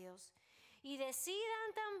manera de Dios. Y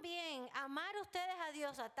decidan también amar ustedes a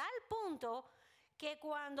Dios a tal punto que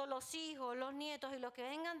cuando los hijos, los nietos y los que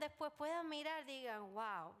vengan después puedan mirar, digan,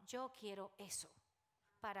 wow, yo quiero eso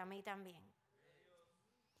para mí también.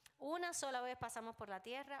 Una sola vez pasamos por la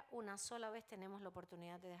tierra, una sola vez tenemos la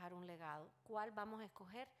oportunidad de dejar un legado. ¿Cuál vamos a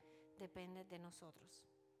escoger? Depende de nosotros.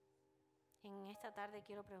 En esta tarde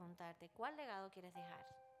quiero preguntarte, ¿cuál legado quieres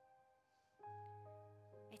dejar?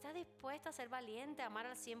 ¿Estás dispuesta a ser valiente, a amar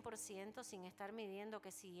al 100% sin estar midiendo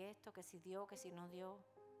que si esto, que si dio, que si no dio?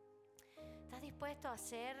 ¿Estás dispuesto a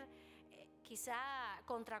ser quizá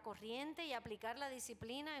contracorriente y aplicar la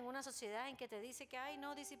disciplina en una sociedad en que te dice que ay,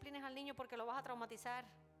 no disciplines al niño porque lo vas a traumatizar?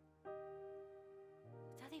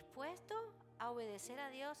 ¿Estás dispuesto a obedecer a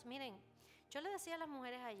Dios? Miren, yo le decía a las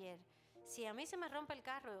mujeres ayer, si a mí se me rompe el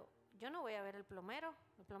carro, yo no voy a ver el plomero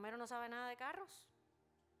no sabe nada de carros.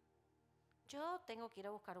 Yo tengo que ir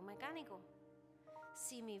a buscar un mecánico.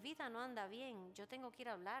 Si mi vida no anda bien, yo tengo que ir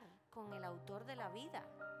a hablar con el autor de la vida,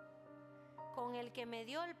 con el que me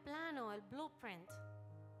dio el plano, el blueprint.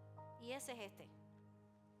 Y ese es este.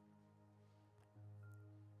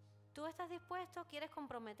 ¿Tú estás dispuesto? ¿Quieres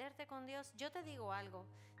comprometerte con Dios? Yo te digo algo.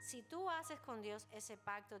 Si tú haces con Dios ese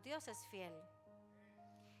pacto, Dios es fiel.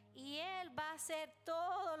 Y Él va a hacer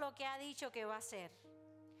todo lo que ha dicho que va a hacer.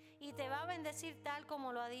 y te va a bendecir tal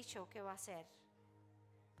como lo ha dicho que va a hacer.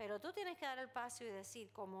 Pero tú tienes que dar el paso y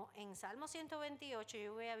decir, como en Salmo 128,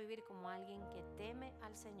 yo voy a vivir como alguien que teme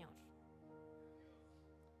al Señor.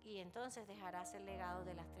 Y entonces dejarás el legado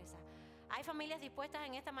de las 3 A. Hay familias dispuestas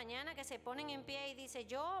en esta mañana que se ponen en pie y dicen,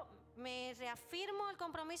 yo me reafirmo el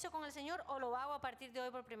compromiso con el Señor o lo hago a partir de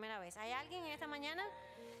hoy por primera vez. ¿Hay alguien en esta mañana?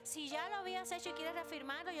 Si ya lo habías hecho y quieres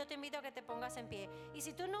reafirmarlo, yo te invito a que te pongas en pie. Y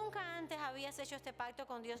si tú nunca antes habías hecho este pacto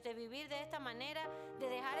con Dios de vivir de esta manera, de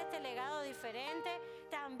dejar este legado diferente,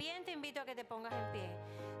 también te invito a que te pongas en pie.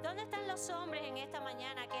 ¿Dónde están los hombres en esta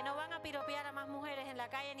mañana que no van a piropear a más mujeres en la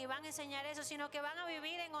calle ni van a enseñar eso, sino que van a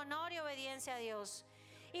vivir en honor y obediencia a Dios?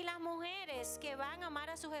 Y las mujeres que van a amar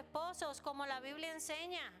a sus esposos como la Biblia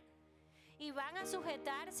enseña y van a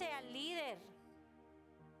sujetarse al líder.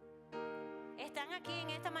 ¿Están aquí en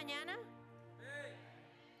esta mañana?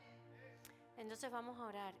 Entonces vamos a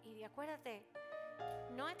orar. Y acuérdate,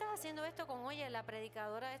 no estás haciendo esto con, oye, la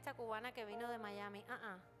predicadora esta cubana que vino de Miami.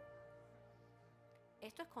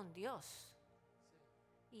 Esto es con Dios.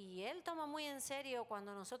 Y Él toma muy en serio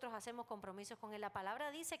cuando nosotros hacemos compromisos con Él. La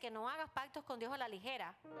palabra dice que no hagas pactos con Dios a la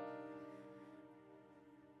ligera.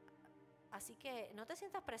 Así que no te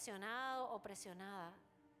sientas presionado o presionada,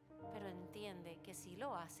 pero entiende que si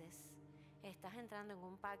lo haces, estás entrando en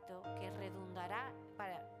un pacto que redundará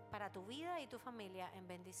para tu vida y tu familia en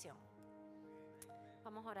bendición.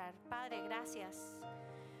 Vamos a orar. Padre, gracias.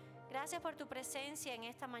 Gracias por tu presencia en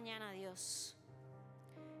esta mañana, Dios.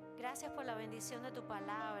 Gracias por la bendición de tu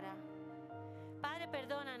palabra. Padre,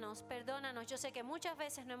 perdónanos. Yo sé que muchas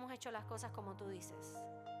veces no hemos hecho las cosas como tú dices.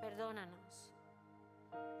 Perdónanos.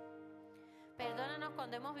 Perdónanos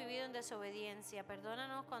cuando hemos vivido en desobediencia.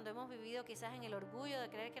 Perdónanos cuando hemos vivido quizás en el orgullo de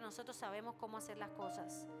creer que nosotros sabemos cómo hacer las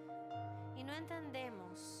cosas. Y no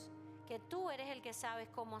entendemos que tú eres el que sabes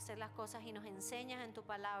cómo hacer las cosas y nos enseñas en tu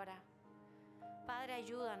palabra. Padre,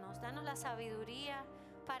 ayúdanos. Danos la sabiduría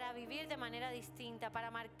para vivir de manera distinta,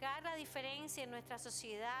 para marcar la diferencia en nuestra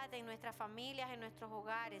sociedad, en nuestras familias, en nuestros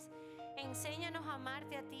hogares. Enséñanos a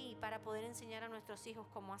amarte a ti para poder enseñar a nuestros hijos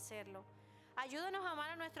cómo hacerlo. Ayúdanos a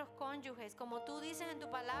amar a nuestros cónyuges, como tú dices en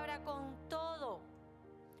tu palabra, con todo,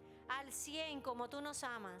 al 100, como tú nos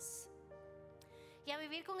amas. Y a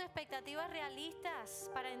vivir con expectativas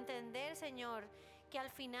realistas para entender, Señor, que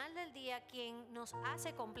al final del día quien nos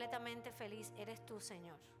hace completamente feliz eres tú,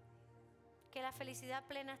 Señor. Que la felicidad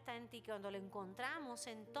plena está en ti, que cuando lo encontramos,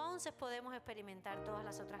 entonces podemos experimentar todas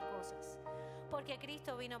las otras cosas. Porque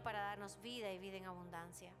Cristo vino para darnos vida y vida en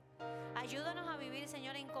abundancia. Ayúdanos a vivir,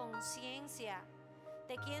 Señor, en conciencia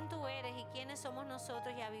de quién tú eres y quiénes somos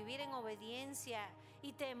nosotros, y a vivir en obediencia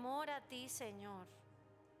y temor a ti, Señor.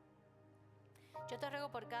 Yo te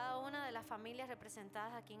ruego por cada una de las familias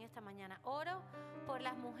representadas aquí en esta mañana. Oro por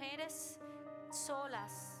las mujeres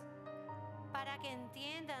solas, para que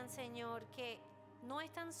entiendan, Señor, que no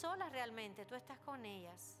están solas realmente, tú estás con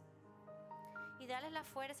ellas. Y dales la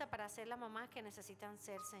fuerza para ser las mamás que necesitan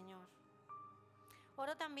ser, Señor.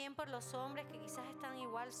 Oro también por los hombres que quizás están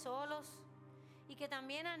igual solos y que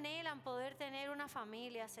también anhelan poder tener una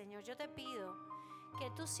familia, Señor. Yo te pido que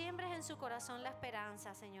tú siembres en su corazón la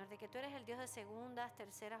esperanza, Señor, de que tú eres el Dios de segundas,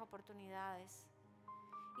 terceras oportunidades.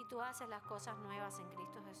 Y tú haces las cosas nuevas en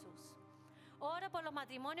Cristo Jesús. Oro por los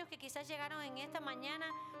matrimonios que quizás llegaron en esta mañana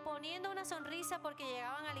poniendo una sonrisa porque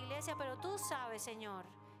llegaban a la iglesia, pero tú sabes, Señor,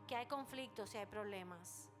 que hay conflictos y hay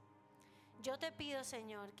problemas. Yo te pido,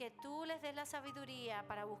 Señor, que tú les des la sabiduría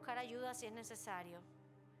para buscar ayuda si es necesario.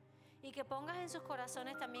 Y que pongas en sus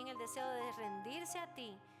corazones también el deseo de rendirse a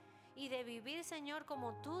ti y de vivir, Señor,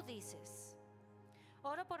 como tú dices.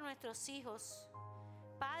 Oro por nuestros hijos,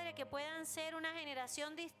 Padre, que puedan ser una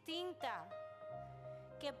generación distinta.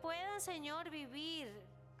 Que puedan, Señor, vivir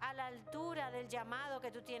a la altura del llamado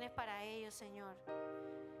que tú tienes para ellos, Señor.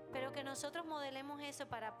 Pero que nosotros modelemos eso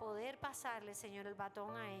para poder pasarle, Señor, el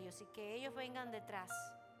batón a ellos y que ellos vengan detrás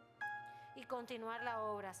y continuar la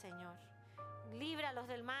obra, Señor. Líbralos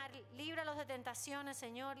del mal, líbralos de tentaciones,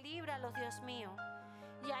 Señor, líbralos, Dios mío.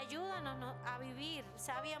 Y ayúdanos a vivir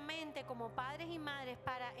sabiamente como padres y madres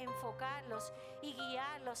para enfocarlos y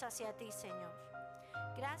guiarlos hacia ti, Señor.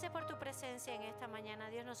 Gracias por tu presencia en esta mañana,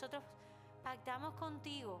 Dios. Nosotros pactamos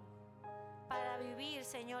contigo para vivir,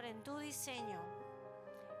 Señor, en tu diseño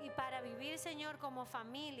y para vivir, Señor, como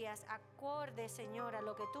familias acorde, Señor, a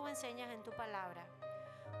lo que tú enseñas en tu palabra.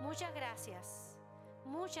 Muchas gracias,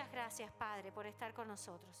 Padre, por estar con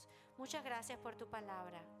nosotros. Muchas gracias por tu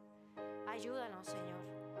palabra. Ayúdanos, Señor.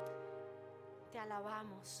 Te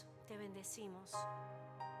alabamos, te bendecimos.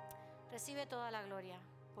 Recibe toda la gloria,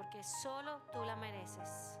 porque solo tú la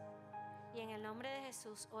mereces. Y en el nombre de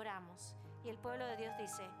Jesús oramos. Y el pueblo de Dios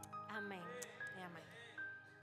dice... Amén.